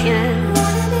lotion,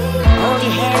 hold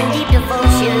your hand in deep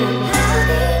devotion,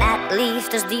 at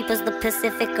least as deep as the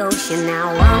Pacific Ocean. I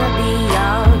wanna be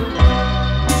yours.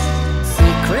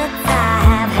 Secrets I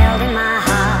have held in my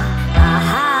heart are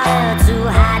harder to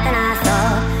hide than I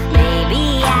thought. Maybe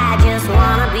I just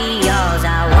wanna be yours.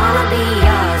 I wanna be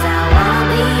yours. I wanna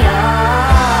be yours.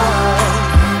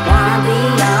 Wanna be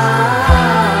yours.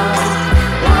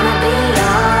 Wanna be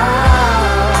yours.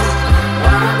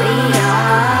 Wanna be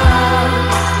yours.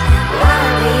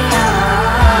 Wanna be yours.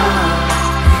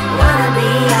 Wanna be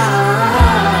yours.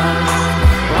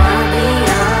 Wanna be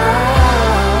yours.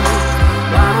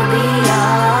 Wanna be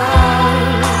yours.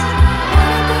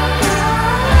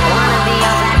 Wanna be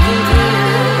your vacuum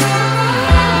cleaner,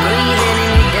 breathing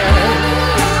in your dirt.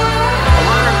 I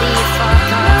wanna be your Ford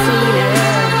Cortina,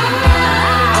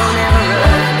 I will never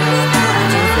rust. I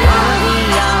just wanna be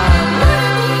yours.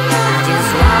 I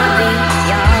just wanna be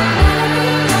yours.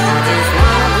 I just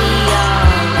wanna be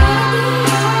yours.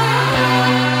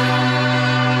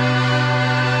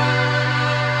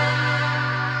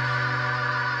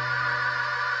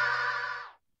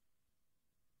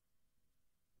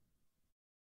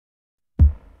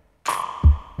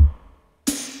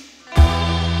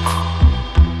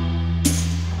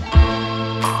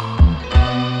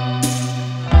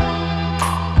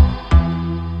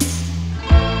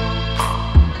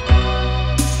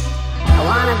 I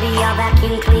wanna be your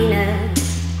vacuum cleaner,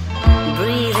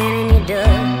 breathing in your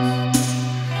dust.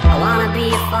 I wanna be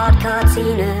your Ford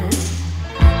Cortina,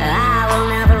 I will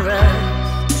never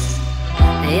rust.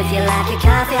 If you like your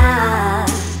coffee hot,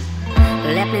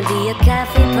 let me be your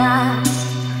coffee pot.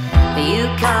 You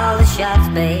call the shots,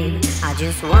 babe, I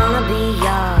just wanna be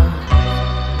yours.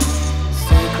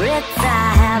 Secrets I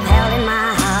have held in my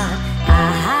heart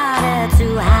are harder to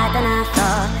hide than I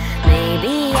thought.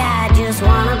 Maybe I just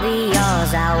wanna be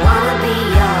yours. I wanna be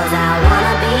yours. I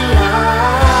wanna be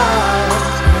yours.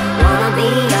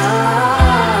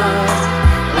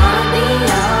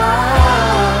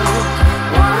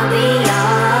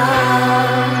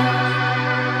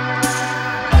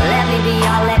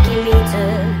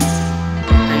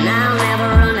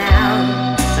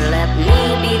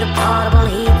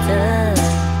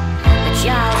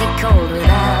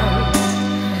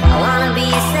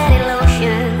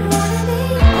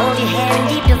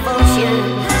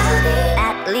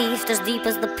 least as deep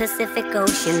as the Pacific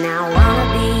Ocean. I wanna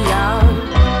be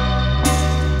yours.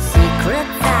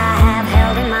 Secrets I have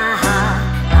held in my heart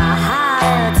are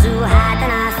harder to hide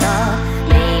than I thought.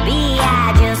 Maybe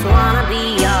I just wanna be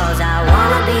yours. I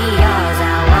wanna be yours.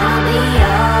 I wanna be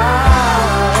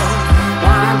yours.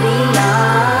 Wanna be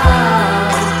yours.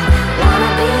 Wanna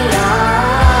be yours.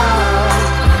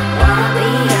 Wanna be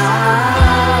yours.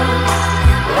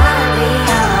 Wanna be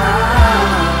yours.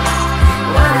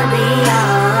 Wanna be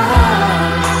yours.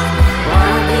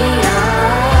 Wanna be yours.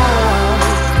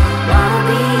 Wanna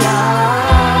be yours.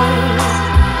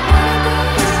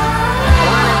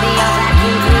 Wanna be your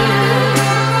vacuum cleaner,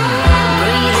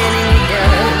 breathing in your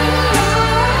dirt.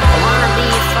 I wanna be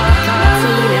your far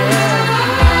carteener,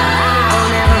 I will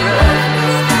never rust.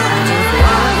 I just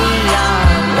wanna be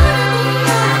yours.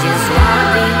 I just wanna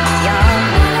be yours.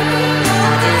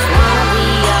 I just wanna be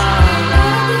yours.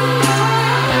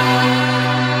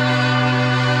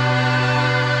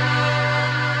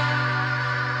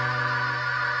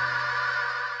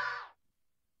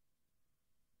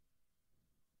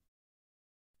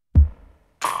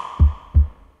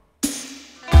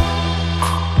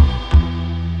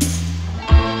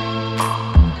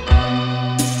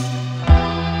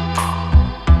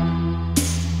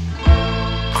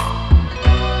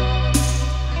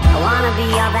 I wanna be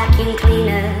your vacuum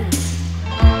cleaner,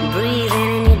 breathing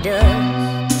in your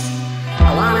dust. I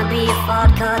wanna be your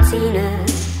Ford Cortina,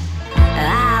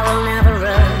 I will never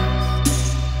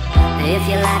rust. If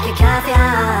you like your coffee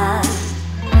hot,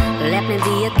 let me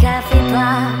be your coffee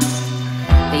pot.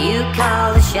 You call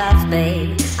the shots, babe,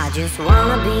 I just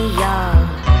wanna be yours.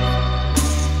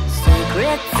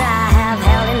 Secrets I have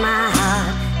held in my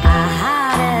heart are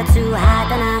harder to hide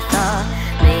than I thought.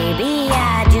 Maybe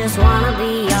I just wanna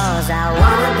be yours. I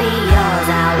wanna be yours.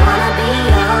 I wanna be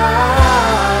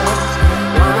yours.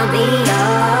 Wanna be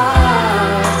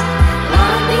yours.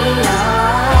 Wanna be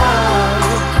yours.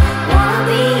 Wanna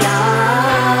be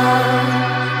yours.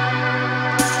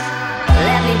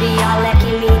 Let me be your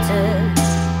lucky meter,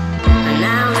 and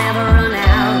I'll never run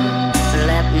out.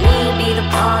 Let me be the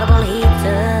portable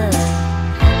heater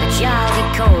that y'all get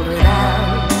cold without.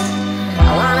 I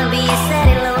wanna be your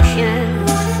steady lotion,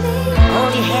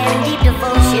 hold your hand in deep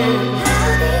devotion,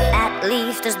 at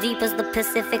least as deep as the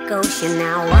Pacific Ocean.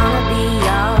 I wanna be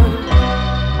yours.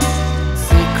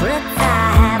 Secrets I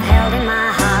have held in my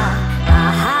heart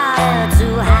are harder to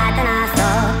hide than I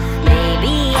thought.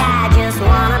 Maybe I just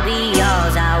wanna be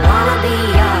yours. I wanna be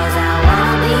yours. I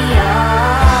wanna be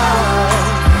yours.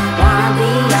 Wanna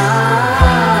be yours.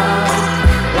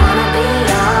 Wanna be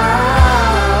yours.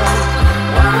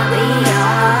 Wanna be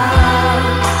yours.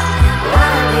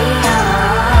 Wanna be yours.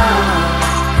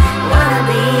 Wanna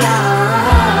be yours.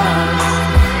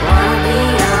 Wanna be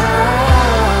yours.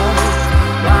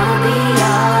 Wanna be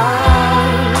yours.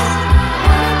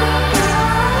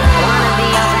 Wanna be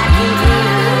your vacuum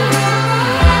cleaner,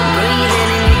 breathing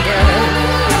in your dirt.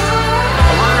 I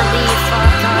wanna be your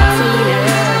Ford Cortina,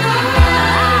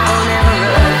 I will never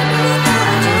rust.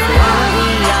 I just wanna be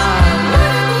yours.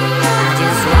 I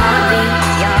just wanna be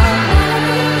yours.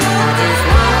 I just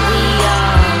wanna be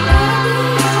yours.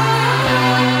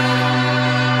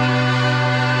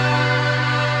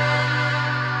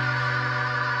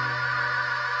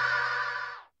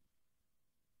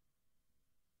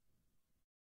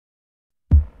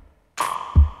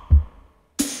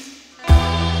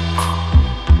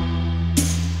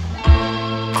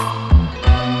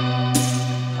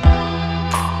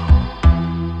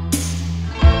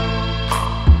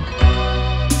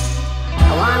 I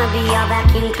wanna be your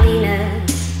vacuum cleaner,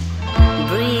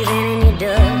 breathing in your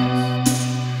dust.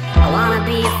 I wanna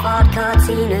be your Ford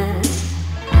Cortina,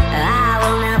 I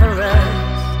will never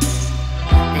rust.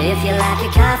 If you like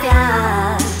your coffee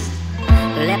hot,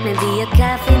 let me be your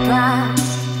coffee pot.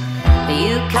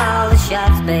 You call the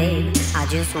shots, babe, I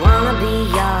just wanna be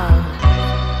yours.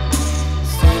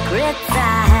 Secrets I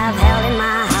have held in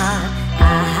my heart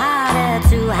are harder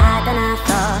to hide than I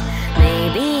thought.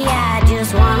 Maybe I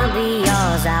just wanna be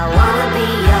yours. I wanna be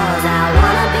yours. I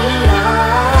wanna be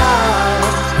yours.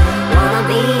 Wanna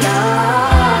be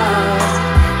yours.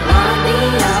 Wanna be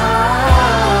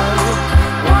yours.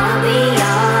 Wanna be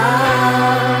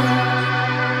yours.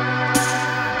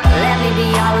 Let me be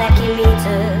your lucky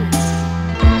meter,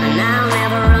 and I'll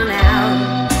never run out.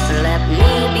 Let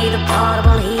me be the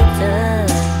portable heater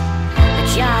that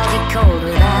y'all get cold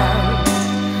without.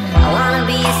 I wanna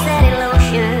be your steady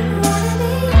lotion,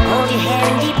 hold your hand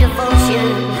in deep devotion,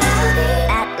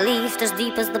 at least as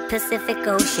deep as the Pacific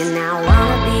Ocean. I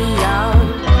wanna be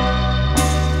yours.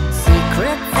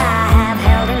 Secrets I